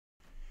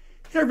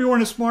Hey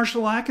everyone, it's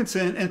Marshall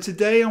Atkinson, and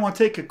today I want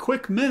to take a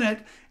quick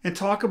minute and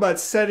talk about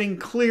setting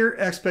clear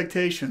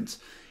expectations.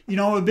 You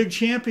know, I'm a big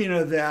champion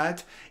of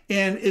that,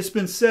 and it's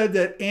been said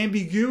that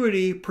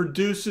ambiguity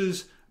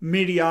produces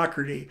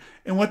mediocrity.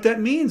 And what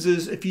that means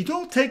is if you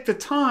don't take the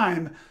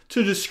time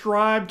to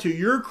describe to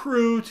your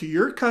crew, to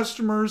your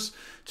customers,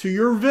 to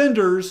your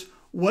vendors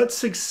what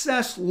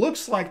success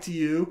looks like to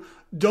you,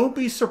 don't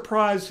be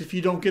surprised if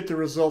you don't get the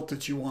result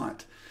that you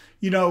want.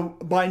 You know,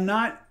 by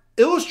not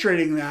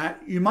illustrating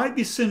that, you might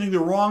be sending the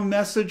wrong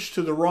message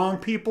to the wrong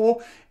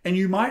people and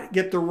you might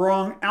get the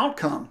wrong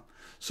outcome.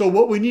 So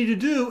what we need to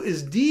do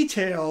is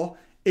detail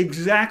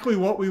exactly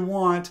what we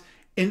want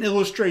and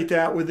illustrate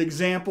that with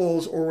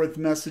examples or with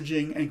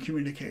messaging and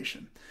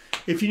communication.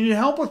 If you need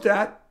help with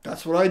that,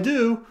 that's what I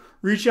do.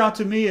 Reach out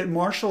to me at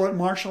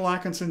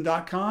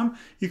marshall@marshallatkinson.com.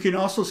 You can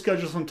also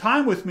schedule some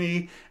time with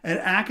me at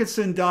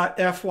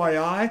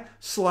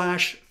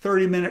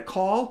atkinson.fyi/30-minute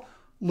call.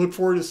 Look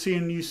forward to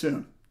seeing you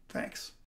soon. Thanks.